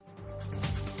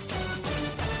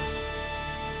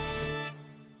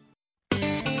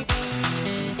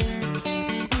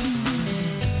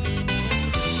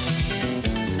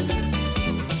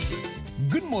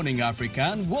morning, Africa,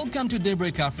 and welcome to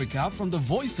Daybreak Africa from the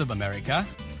Voice of America.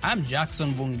 I'm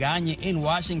Jackson Vunganyi in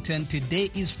Washington.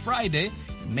 Today is Friday,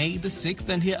 May the 6th,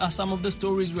 and here are some of the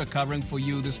stories we're covering for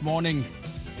you this morning.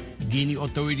 Guinea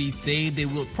authorities say they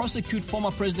will prosecute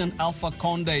former President Alpha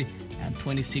Condé and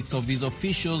 26 of his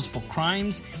officials for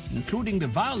crimes, including the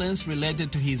violence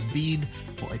related to his bid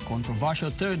for a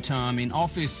controversial third term in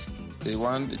office. They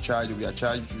want the charge. We are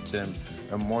charged with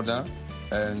a murder,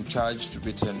 and charged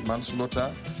with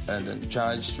manslaughter, and then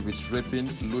charged with raping,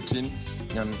 looting,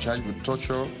 and charged with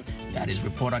torture. That is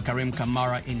reporter Karim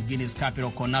Kamara in Guinea's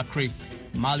capital, Conakry.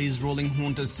 Mali's ruling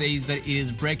junta says that it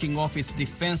is breaking off its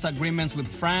defense agreements with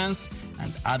France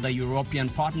and other European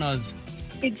partners.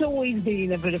 It's always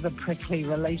been a bit of a prickly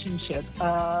relationship.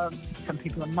 Some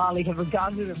people in Mali have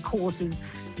regarded it, of course,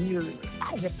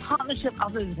 as a partnership.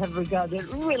 Others have regarded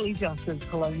it really just as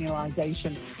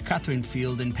colonialization. Catherine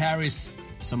Field in Paris.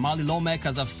 Somali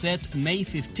lawmakers have set May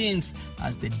 15th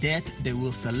as the date they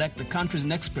will select the country's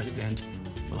next president.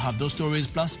 We'll have those stories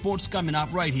plus sports coming up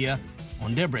right here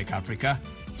on Daybreak Africa.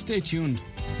 Stay tuned.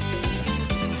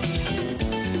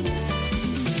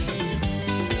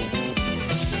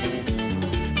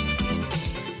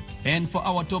 And for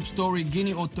our top story,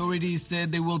 Guinea authorities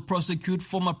said they will prosecute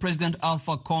former President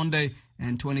Alpha Condé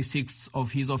and 26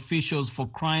 of his officials for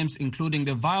crimes including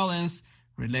the violence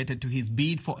related to his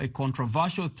bid for a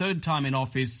controversial third term in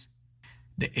office.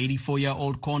 The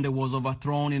 84-year-old Condé was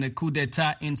overthrown in a coup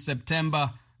d'etat in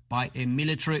September by a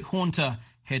military junta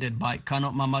headed by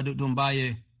Colonel Mamadou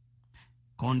Doumbouya.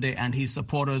 Condé and his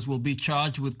supporters will be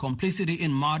charged with complicity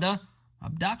in murder,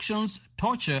 abductions,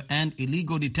 torture, and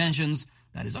illegal detentions.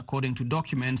 That is according to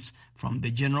documents from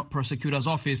the General Prosecutor's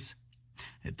Office.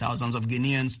 Thousands of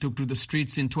Guineans took to the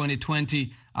streets in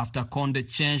 2020 after Condé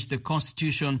changed the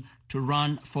constitution to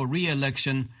run for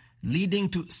re-election, leading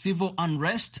to civil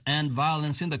unrest and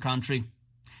violence in the country.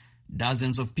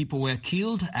 Dozens of people were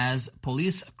killed as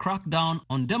police cracked down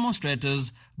on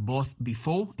demonstrators both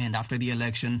before and after the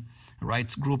election.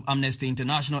 Rights group Amnesty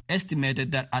International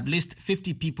estimated that at least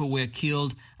 50 people were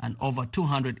killed and over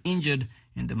 200 injured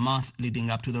in the month leading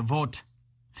up to the vote.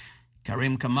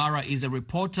 Karim Kamara is a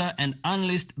reporter and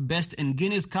analyst based in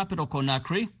Guinea's capital,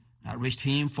 Conakry. I reached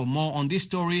him for more on this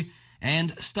story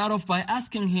and start off by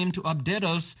asking him to update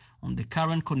us on the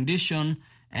current condition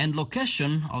and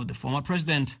location of the former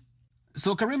president.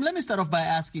 So, Karim, let me start off by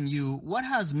asking you, what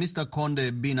has Mr.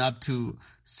 Condé been up to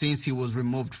since he was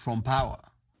removed from power?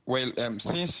 Well,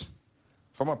 since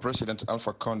former President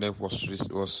Alpha Condé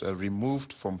was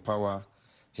removed from power,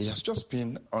 he has just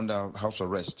been under house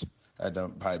arrest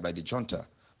by the junta.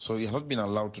 So he has not been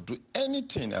allowed to do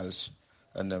anything else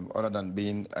other than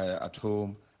being at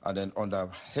home and then under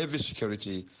heavy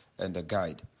security and a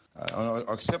guide.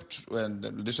 Except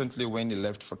recently when he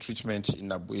left for treatment in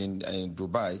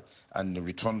Dubai and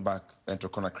returned back into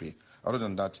Conakry. Other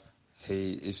than that,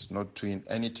 he is not doing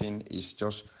anything. He's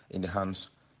just in the hands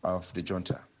of the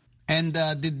junta. And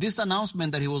did this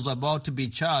announcement that he was about to be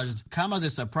charged come as a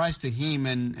surprise to him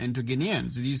and to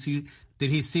Guineans? Did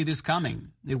he see this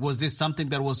coming? Was this something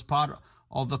that was part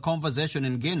of the conversation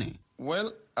in Guinea?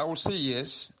 Well, I would say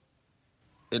yes.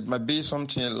 It might be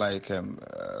something like a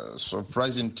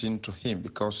surprising thing to him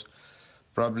because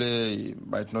you probably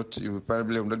would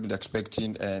not be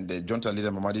expecting the junta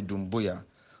leader Mamadou Doumbouya,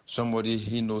 somebody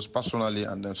he knows personally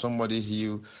and then somebody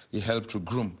he helped to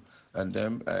groom. And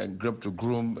then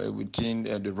groom within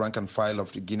the rank and file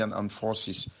of the Guinean Armed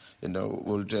Forces,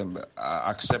 would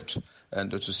accept and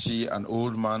to see an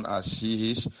old man as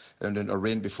he is and then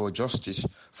arraigned before justice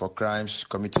for crimes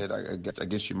committed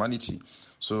against humanity.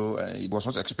 So he was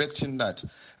not expecting that.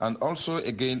 And also,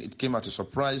 again, it came as a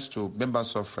surprise to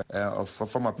members of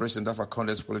former President Alpha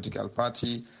Condé's political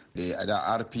party, the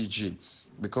RPG,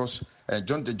 because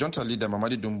the junta leader,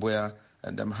 Mamadou Doumbouya,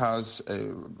 and has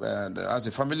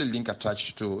a family link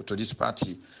attached to this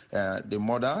party.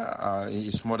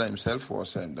 His mother himself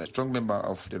was a strong member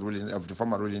of the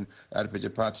former ruling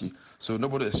RPG party. So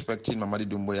nobody was expecting Mamadou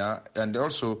Doumbouya,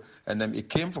 and it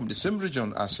came from the same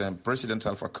region as President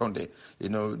Alpha Condé.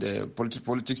 The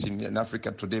politics in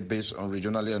Africa today based on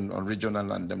regional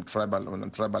and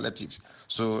tribal ethics.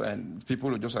 So and people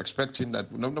were just expecting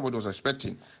that nobody was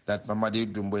expecting that Mamadou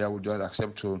Doumbouya would just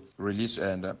accept to release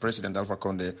President Alpha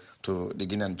Condé to the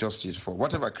Guinean justice for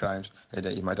whatever crimes that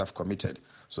he might have committed.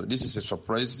 So this is a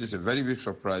surprise. This is a very big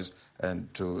surprise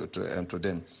to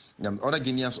them. other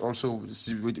Guineans also,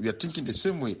 we are thinking the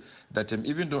same way, that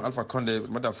even though Alpha Condé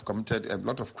might have committed a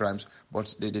lot of crimes,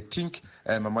 but they think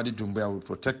Mamadi Doumbouya will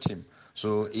protect him.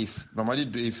 So if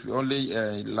only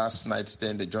last night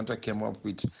then the junta came up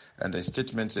with a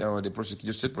statement, or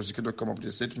the state prosecutor came up with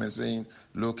a statement saying,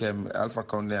 look, Alpha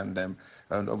Condé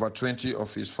and over 20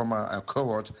 of his former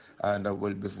cohort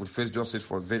will face justice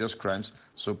for various crimes.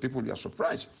 So people are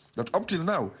surprised. But up till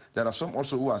now, there are some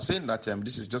also who are saying that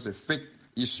this is just a fake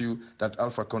issue, that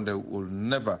Alpha Condé will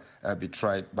never be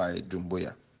tried by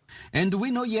Doumbouya. And do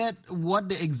we know yet what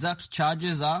the exact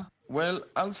charges are? Well,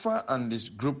 Alpha and this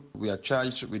group were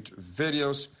charged with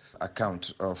various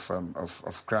accounts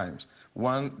of crimes.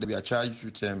 One, they were charged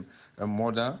with a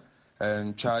murder,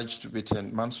 and charged with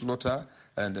manslaughter,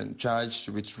 and then charged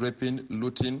with raping,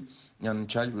 looting, and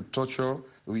charged with torture.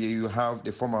 You have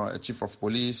the former chief of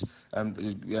police, and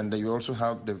you also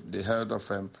have the head of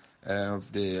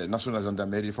the National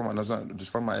Gendarmerie,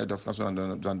 former head of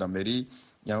National Gendarmerie,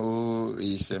 who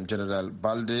is General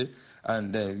Balde,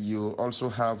 and you also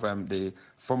have the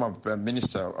former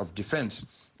Minister of Defense,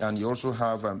 and you also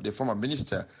have the former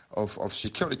Minister of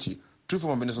Security, two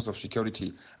former ministers of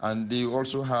security, and they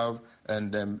also have a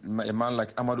man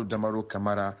like Amadou Damaro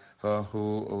Camara,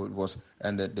 who was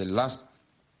the last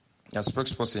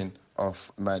spokesperson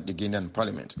of the Guinean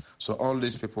Parliament. So all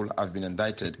these people have been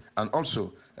indicted, and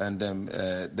also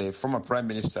the former Prime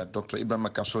Minister, Dr. Ibrahim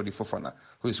Kasori Fofana,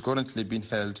 who is currently being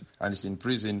held and is in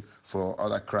prison for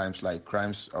other crimes like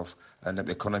crimes of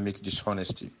economic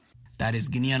dishonesty. That is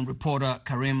Guinean reporter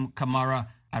Karim Kamara.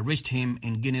 I reached him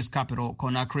in Guinea's capital,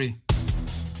 Conakry.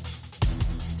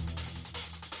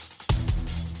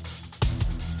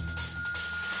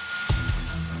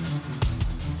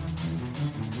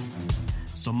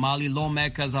 Somali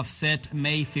lawmakers have set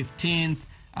May 15th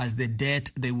as the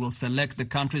date they will select the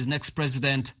country's next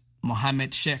president.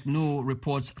 Mohamed Sheikh Noor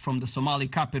reports from the Somali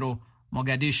capital,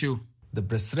 Mogadishu. The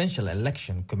Presidential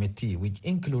Election Committee, which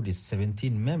included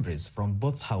 17 members from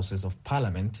both houses of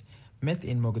parliament, met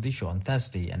in Mogadishu on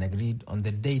Thursday and agreed on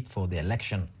the date for the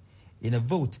election. In a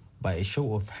vote by a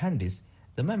show of hands,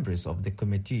 the members of the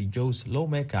committee chose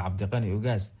lawmaker Abdighani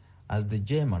Ugaz as the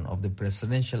chairman of the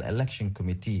Presidential Election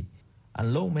Committee,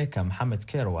 and lawmaker Mohamed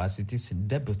Kero as its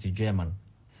deputy chairman.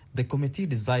 The committee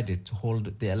decided to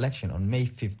hold the election on May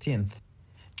 15th,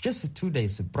 just 2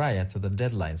 days prior to the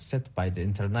deadline set by the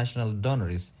international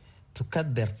donors to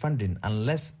cut their funding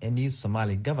unless a new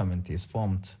Somali government is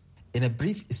formed. In a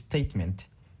brief statement,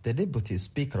 the deputy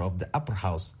speaker of the upper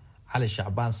house, Ali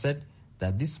Sha'ban, said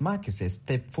that this marks a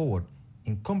step forward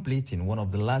in completing one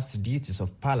of the last duties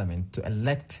of parliament to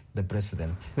elect the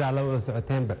president.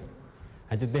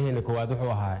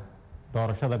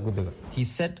 He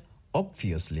said,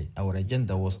 obviously, our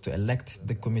agenda was to elect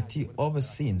the committee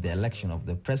overseeing the election of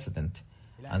the president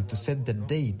and to set the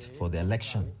date for the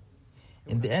election.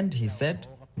 In the end, he said,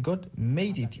 God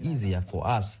made it easier for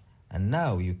us, and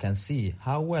now you can see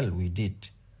how well we did.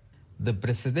 The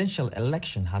presidential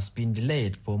election has been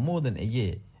delayed for more than a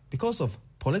year because of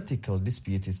political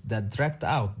disputes that dragged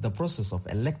out the process of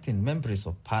electing members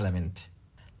of parliament.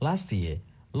 Last year,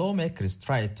 lawmakers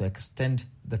tried to extend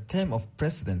the term of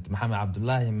President Mohamed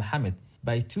Abdullahi Mohamed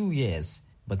by 2 years,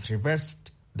 but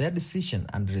reversed their decision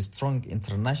under strong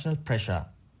international pressure.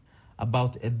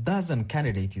 About a dozen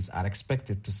candidates are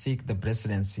expected to seek the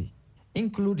presidency,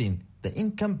 including the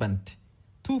incumbent,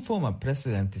 two former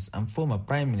presidents and former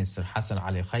Prime Minister Hassan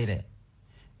Ali Khaire.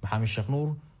 Mohamed Sheikh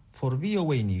Noor for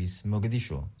VOA News,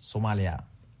 Mogadishu, Somalia.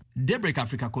 Daybreak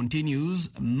Africa continues.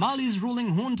 Mali's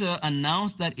ruling junta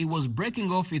announced that it was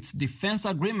breaking off its defense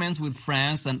agreements with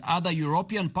France and other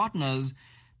European partners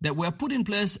that were put in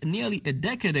place nearly a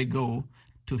decade ago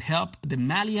to help the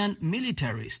Malian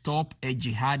military stop a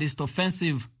jihadist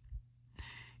offensive.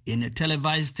 In a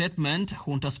televised statement,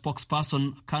 junta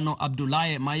spokesperson Kano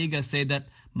Abdoulaye Mayiga said that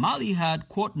Mali had,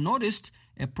 quote, noticed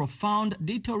a profound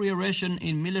deterioration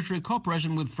in military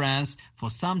cooperation with France for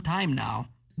some time now.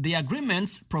 The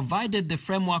agreements provided the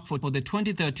framework for the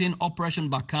 2013 Operation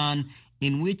Barkhane,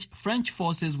 in which French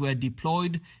forces were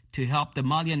deployed to help the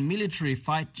Malian military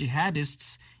fight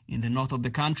jihadists in the north of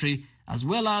the country, as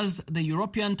well as the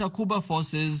European Takuba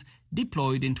forces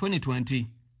deployed in 2020.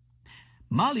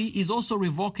 Mali is also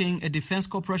revoking a defense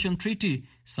cooperation treaty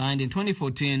signed in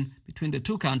 2014 between the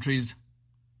two countries.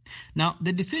 Now,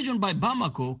 the decision by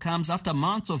Bamako comes after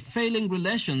months of failing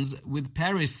relations with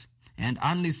Paris, and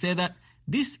analysts say that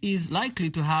this is likely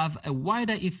to have a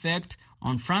wider effect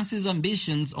on France's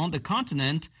ambitions on the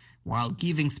continent, while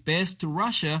giving space to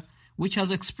Russia, which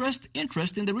has expressed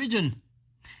interest in the region.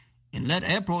 In late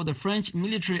April, the French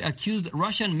military accused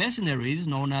Russian mercenaries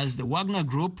known as the Wagner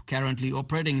Group, currently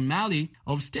operating in Mali,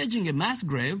 of staging a mass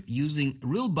grave using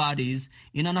real bodies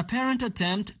in an apparent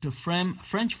attempt to frame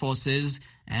French forces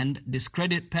and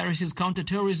discredit Paris's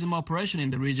counter-terrorism operation in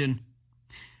the region.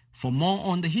 For more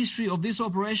on the history of this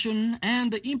operation and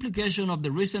the implication of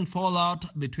the recent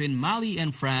fallout between Mali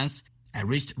and France, I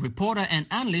reached reporter and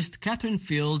analyst Catherine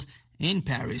Field in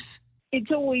Paris. It's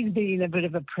always been a bit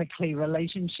of a prickly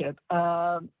relationship.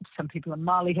 Some people in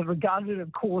Mali have regarded it,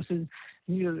 of course, as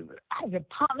a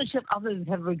partnership. Others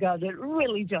have regarded it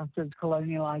really just as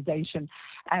colonialization,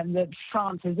 and that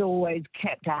France has always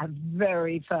kept a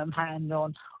very firm hand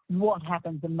on what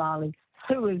happens in Mali,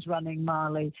 who is running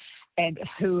Mali, and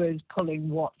who is pulling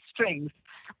what strings.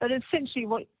 But essentially,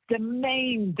 what the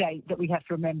main date that we have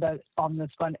to remember on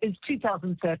this one is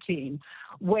 2013,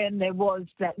 when there was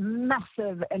that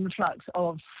massive influx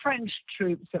of French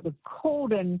troops that were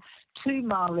called in to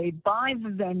Mali by the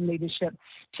then leadership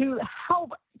to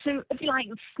help to, if you like,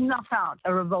 snuff out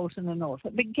a revolt in the north.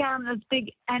 It began this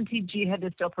big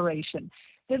anti-jihadist operation.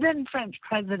 The then French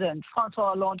president, François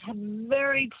Hollande, had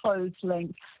very close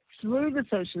links through the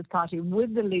Socialist Party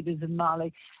with the leaders in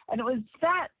Mali, and it was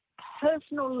that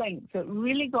personal link that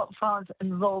really got France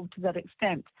involved to that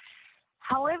extent.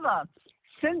 However,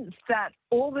 since that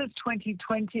August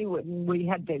 2020, when we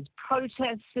had those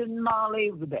protests in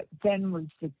Mali, that then was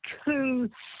the coup,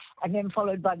 and then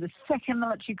followed by the second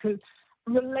military coup,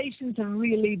 relations have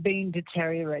really been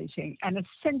deteriorating. And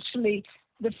essentially,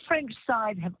 the French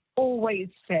side have always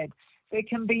said there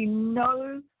can be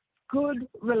no good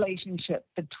relationship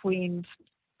between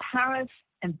Paris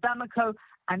and Bamako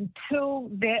until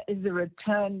there is a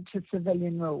return to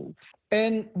civilian rule.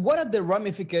 And what are the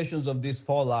ramifications of this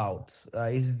fallout?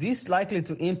 Is this likely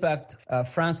to impact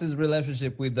France's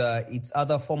relationship with its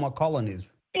other former colonies?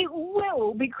 It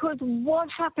will, because what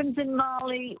happens in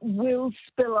Mali will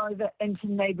spill over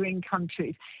into neighboring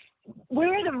countries.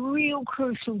 We're at a real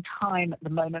crucial time at the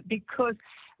moment because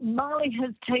Mali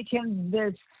has taken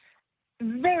this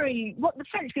what the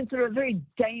French consider a very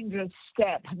dangerous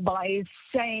step by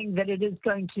saying that it is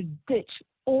going to ditch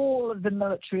all of the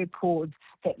military accords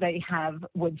that they have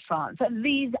with France. And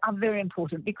these are very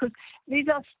important because these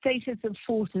are status of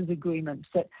forces agreements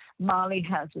that Mali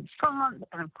has with France.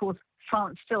 And of course,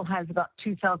 France still has about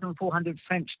 2,400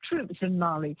 French troops in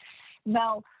Mali.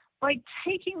 Now, by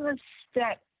taking this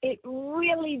step, it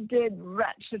really did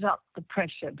ratchet up the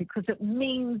pressure because it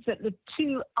means that the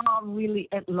two are really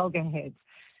at loggerheads.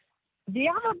 The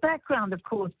other background, of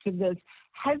course, to this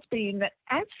has been that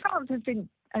as France has been,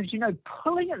 as you know,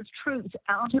 pulling its troops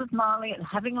out of Mali and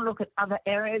having a look at other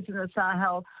areas in the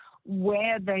Sahel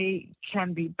where they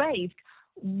can be based,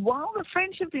 while the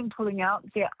French have been pulling out,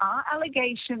 there are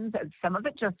allegations, and some of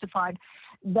it justified,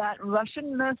 that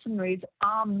Russian mercenaries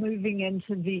are moving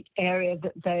into the area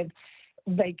that they've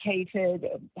vacated,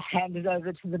 handed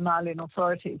over to the Malian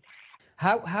authorities.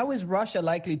 How is Russia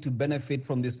likely to benefit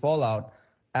from this fallout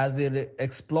as it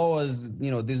explores,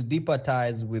 these deeper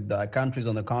ties with countries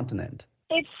on the continent?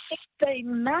 If they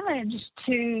manage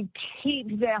to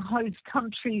keep their host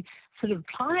country sort of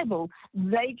pliable,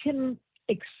 they can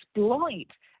exploit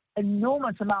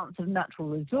enormous amounts of natural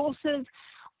resources.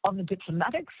 On the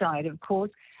diplomatic side, of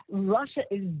course, Russia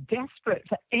is desperate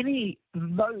for any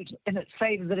vote in its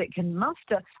favor that it can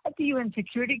muster at the UN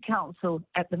Security Council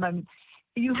at the moment.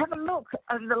 You have a look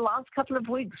over the last couple of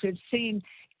weeks, we've seen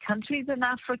countries in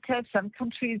Africa, some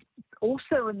countries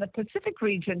also in the Pacific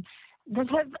region that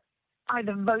have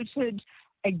either voted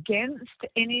against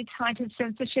any type of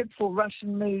censorship for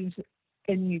Russian moves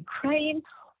in Ukraine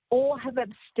or have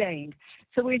abstained.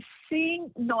 So we're seeing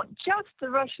not just the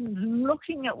Russians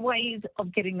looking at ways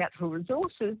of getting natural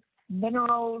resources,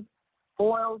 minerals,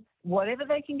 oil, whatever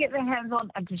they can get their hands on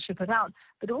and to ship it out,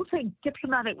 but also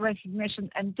diplomatic recognition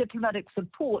and diplomatic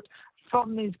support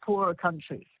from these poorer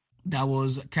countries. That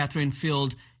was Catherine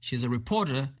Field. She's a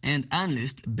reporter and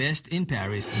analyst based in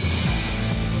Paris.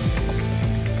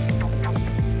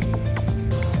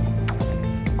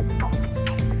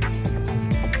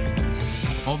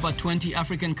 Over 20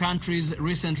 African countries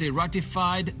recently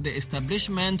ratified the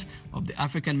establishment of the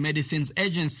African Medicines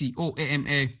Agency, or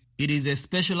AMA. It is a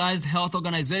specialized health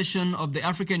organization of the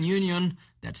African Union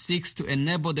that seeks to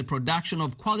enable the production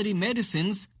of quality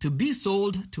medicines to be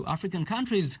sold to African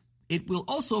countries. It will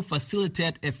also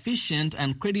facilitate efficient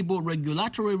and credible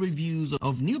regulatory reviews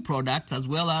of new products, as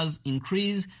well as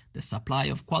increase the supply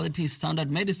of quality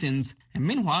standard medicines. And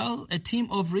meanwhile, a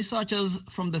team of researchers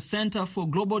from the Center for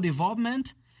Global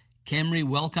Development KEMRI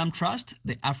Wellcome Trust,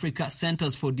 the Africa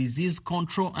Centers for Disease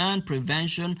Control and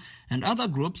Prevention, and other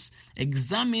groups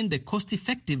examined the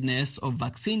cost-effectiveness of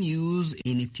vaccine use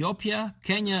in Ethiopia,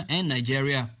 Kenya, and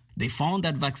Nigeria. They found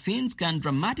that vaccines can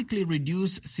dramatically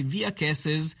reduce severe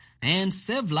cases and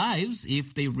save lives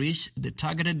if they reach the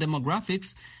targeted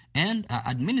demographics and are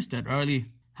administered early.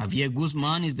 Javier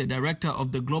Guzman is the director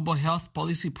of the Global Health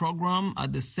Policy Program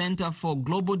at the Center for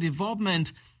Global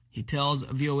Development. He tells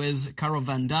VOA's Carol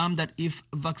Van Dam that if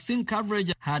vaccine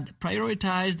coverage had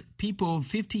prioritized people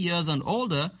 50 years and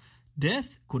older,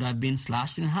 death could have been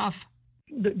slashed in half.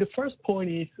 The first point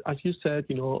is, as you said,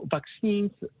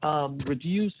 vaccines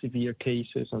reduce severe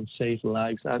cases and save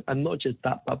lives, and not just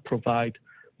that, but provide,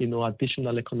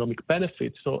 additional economic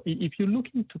benefits. So if you look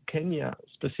into Kenya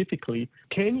specifically,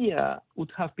 Kenya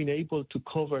would have been able to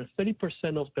cover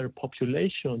 30% of their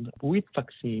population with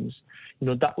vaccines.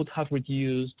 That would have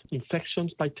reduced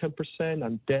infections by 10%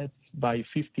 and deaths by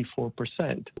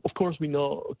 54%. Of course, we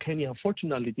know Kenya,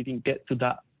 unfortunately, didn't get to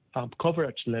that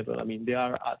coverage level. I mean, they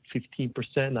are at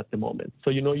 15% at the moment.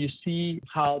 So, you see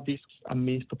how this is a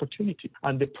missed opportunity.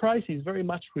 And the price is very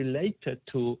much related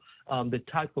to the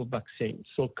type of vaccine.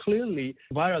 So clearly,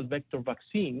 viral vector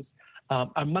vaccines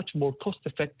are much more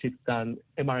cost-effective than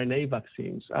mRNA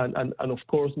vaccines, and of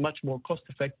course, much more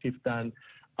cost-effective than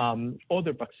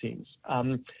other vaccines.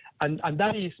 And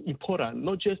that is important,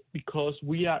 not just because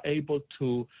we are able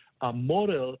to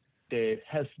model the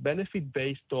health benefit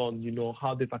based on,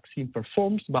 how the vaccine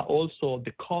performs, but also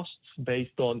the costs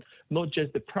based on not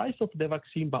just the price of the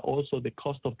vaccine, but also the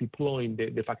cost of deploying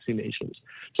the vaccinations.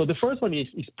 So the first one is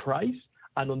price.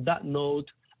 And on that note,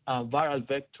 viral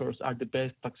vectors are the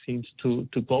best vaccines to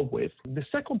go with. The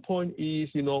second point is,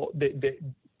 the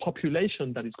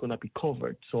population that is going to be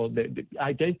covered. So the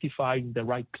identifying the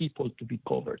right people to be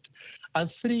covered. And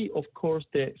three, of course,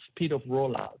 the speed of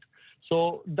rollout.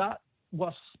 So that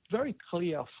was very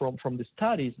clear from the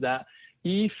studies that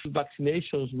if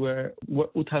vaccinations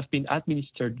would have been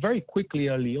administered very quickly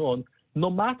early on, no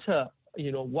matter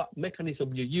what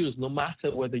mechanism you use, no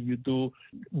matter whether you do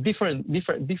different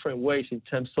ways in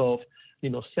terms of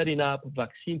setting up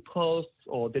vaccine posts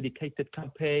or dedicated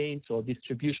campaigns or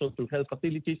distribution through health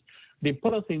facilities. The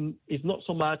important thing is not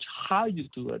so much how you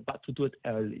do it, but to do it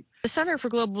early. The Center for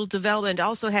Global Development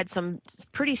also had some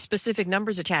pretty specific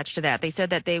numbers attached to that. They said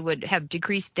that they would have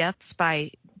decreased deaths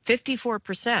by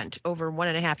 54% over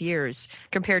 1.5 years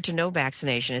compared to no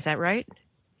vaccination. Is that right?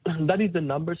 That is the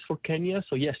numbers for Kenya.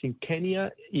 So yes, in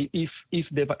Kenya, if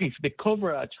the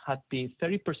coverage had been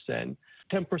 30%,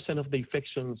 10% of the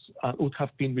infections would have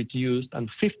been reduced and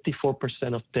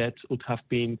 54% of deaths would have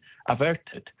been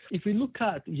averted. If we look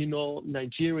at,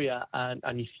 Nigeria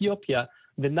and Ethiopia,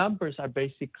 the numbers are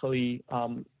basically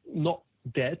not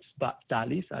deaths, but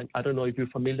DALYs. I don't know if you're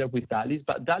familiar with DALYs,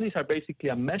 but DALYs are basically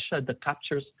a measure that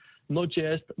captures not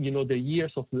just, the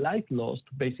years of life lost,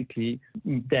 basically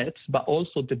deaths, but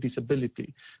also the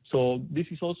disability. So this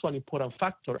is also an important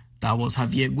factor. That was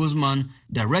Javier Guzman,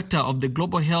 director of the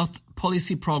Global Health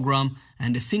Policy Program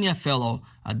and a senior fellow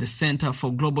at the Center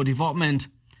for Global Development.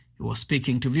 He was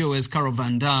speaking to VOA's Carol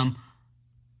Van Dam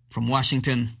from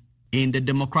Washington. In the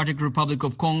Democratic Republic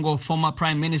of Congo, former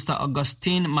Prime Minister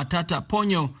Augustin Matata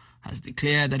Ponyo has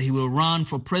declared that he will run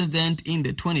for president in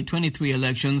the 2023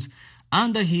 elections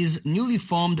under his newly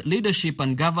formed Leadership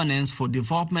and Governance for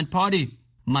Development Party.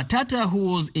 Matata,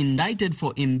 who was indicted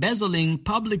for embezzling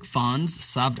public funds,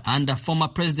 served under former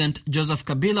President Joseph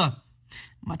Kabila.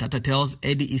 Matata tells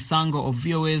Eddie Isango of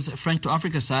VOA's French to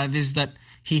Africa service that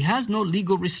he has no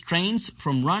legal restraints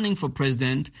from running for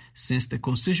president since the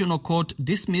Constitutional Court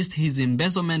dismissed his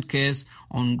embezzlement case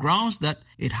on grounds that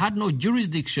it had no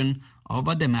jurisdiction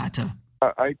over the matter.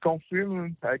 I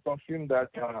confirm that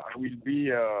I will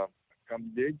be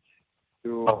candidate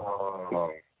to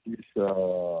this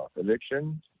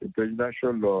election, the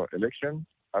presidential election.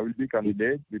 I will be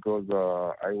candidate because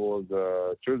I was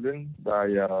chosen by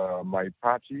my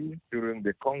party during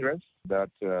the Congress that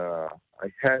I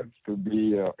have to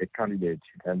be a candidate.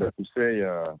 And to say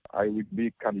I would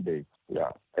be candidate,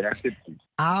 I accept it.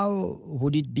 How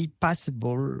would it be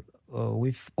possible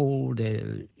with all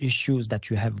the issues that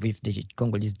you have with the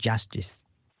Congolese justice?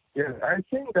 Yes, I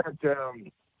think that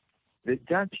the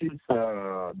judges,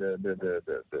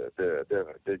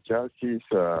 the justice,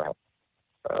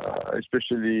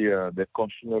 especially the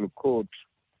Constitutional Court,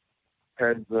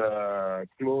 has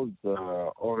closed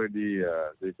already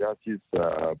the justice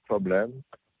problem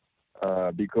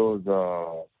because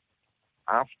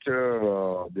after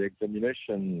the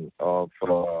examination of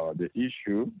the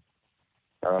issue,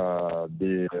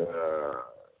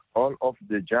 all of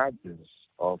the judges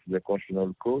of the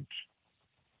Constitutional Court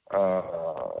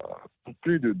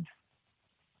concluded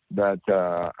that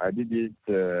I didn't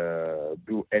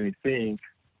do anything,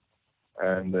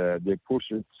 and the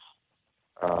process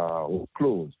was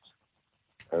closed.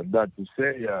 That to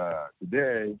say,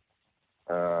 today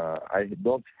I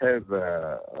don't have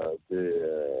the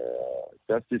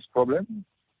justice problem.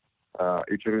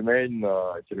 It remains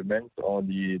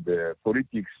only the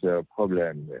politics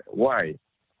problem. Why?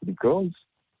 Because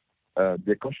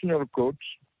the Constitutional Court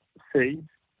said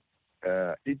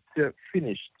it's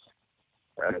finished.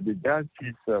 The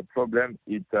justice problem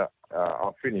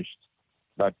are finished.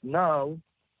 But now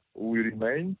we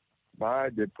remain by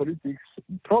the politics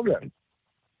problem.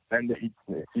 And it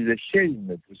is a shame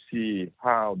to see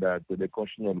how that the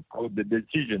Constitutional Court, the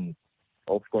decision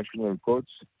of Constitutional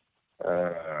Courts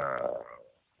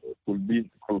could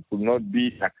not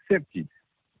be accepted.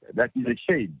 That is a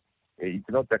shame. It's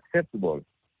not acceptable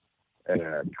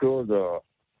because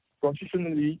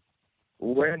constitutionally,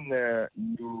 when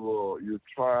you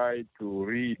try to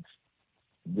read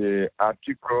the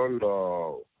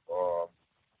Article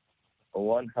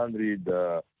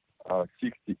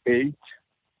 168,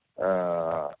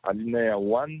 Alinéa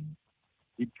 1,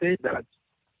 it says that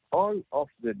all of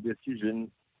the decisions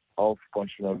of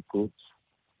Constitutional Courts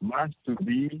must to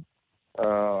be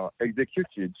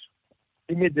executed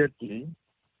immediately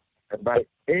by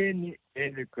any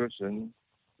person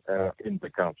in the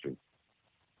country.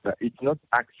 It's not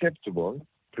acceptable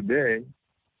today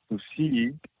to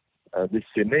see the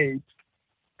Senate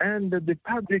and the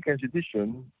public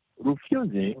institution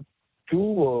refusing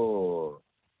to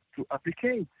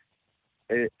applicate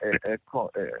a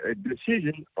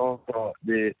decision of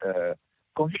the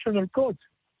Constitutional Court.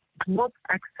 It's not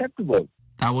acceptable.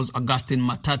 That was Augustin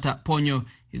Matata Ponyo.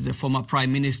 He's the former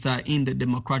Prime Minister in the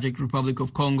Democratic Republic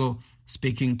of Congo,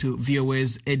 speaking to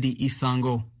VOA's Eddie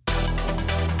Isango.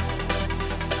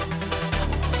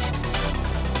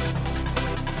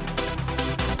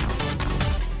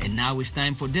 And now it's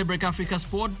time for Daybreak Africa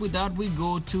Sport. With that, we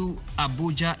go to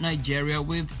Abuja, Nigeria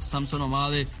with Samson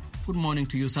Omale. Good morning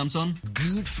to you, Samson.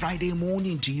 Good Friday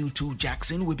morning to you too,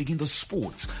 Jackson. We begin the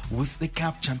sports with the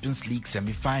CAF Champions League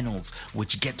semi-finals,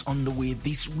 which get underway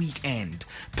this weekend.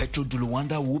 Petro de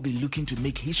Luanda will be looking to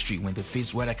make history when they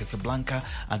face Wydad Casablanca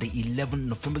at the 11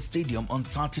 November Stadium on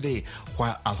Saturday,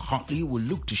 while Al Ahly will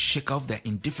look to shake off their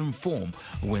indifferent form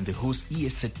when they host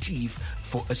ES Setif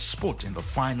for a spot in the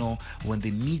final when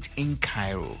they meet in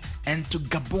Cairo. And to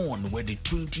Gabon, where the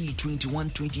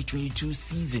 2021-2022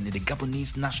 season in the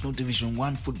Gabonese National Division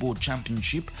 1 Football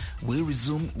Championship will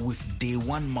resume with day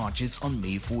 1 matches on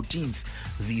May 14th.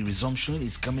 The resumption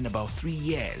is coming about 3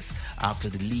 years after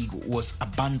the league was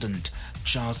abandoned.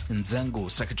 Charles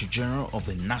Nzengo, Secretary General of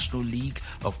the National League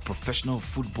of Professional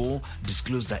Football,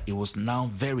 disclosed that it was now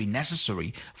very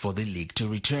necessary for the league to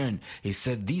return. He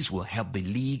said this will help the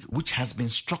league, which has been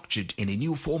structured in a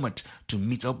new format, to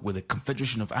meet up with the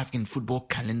Confederation of African Football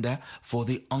calendar for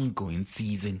the ongoing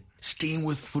season. Staying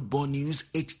with football news,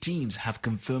 8 teams have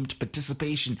confirmed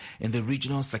participation in the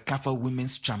regional Sakafa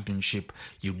Women's Championship.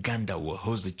 Uganda will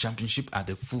host the championship at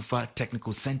the Fufa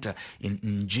Technical Center in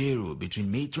Njeru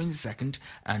between May 22nd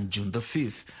and June the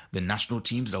 5th. The national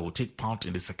teams that will take part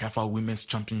in the Sakafa Women's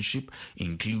Championship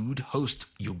include host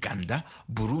Uganda,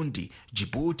 Burundi,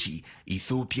 Djibouti,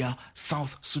 Ethiopia,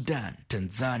 South Sudan,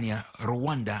 Tanzania,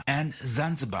 Rwanda, and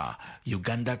Zanzibar.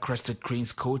 Uganda Crested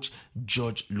Cranes coach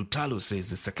George Lutalo says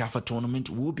the Sakafa tournament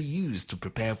will be used to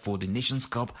prepare for the Nations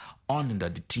Cup, on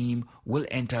that the team will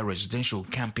enter residential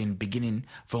campaign beginning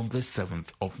from the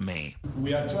 7th of May.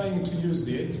 We are trying to use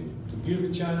it to give a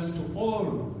chance to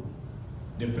all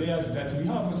the players that we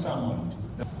have summoned.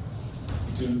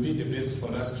 It will be the best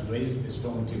for us to raise a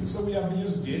strong team. So we have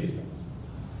used it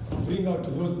to bring out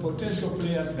those potential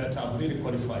players that have really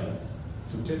qualified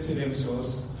to test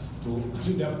themselves, to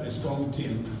build up a strong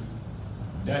team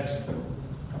that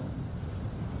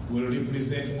will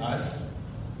represent us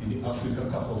in the Africa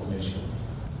Cup of Nations.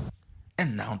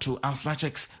 And now to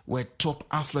athletics, where top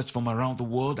athletes from around the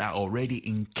world are already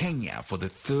in Kenya for the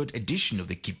 3rd edition of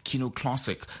the Kipkeino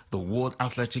Classic, the World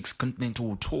Athletics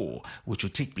Continental Tour, which will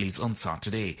take place on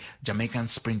Saturday. Jamaican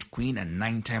sprint queen and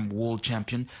 9-time world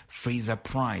champion Fraser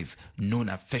Price, known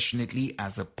affectionately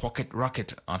as the Pocket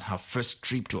Rocket, on her first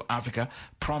trip to Africa,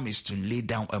 promised to lay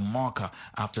down a marker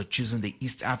after choosing the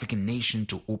East African nation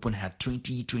to open her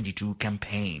 2022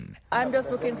 campaign. I'm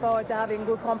just looking forward to having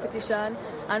good competition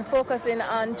and focusing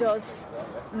on just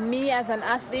me as an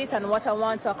athlete and what I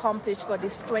want to accomplish for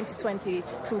this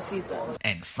 2022 season.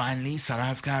 And finally, South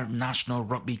Africa national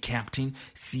rugby captain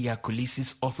Siya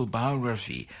Kolisi's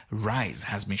autobiography, Rise,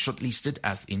 has been shortlisted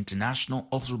as International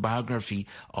Autobiography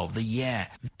of the Year.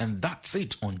 And that's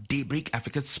it on Daybreak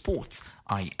Africa Sports.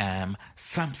 I am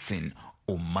Samson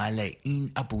Omale in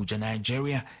Abuja,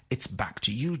 Nigeria. It's back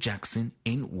to you, Jackson,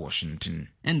 in Washington.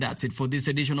 And that's it for this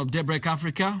edition of Daybreak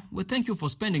Africa. We thank you for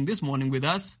spending this morning with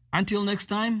us. Until next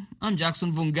time, I'm Jackson Vunga.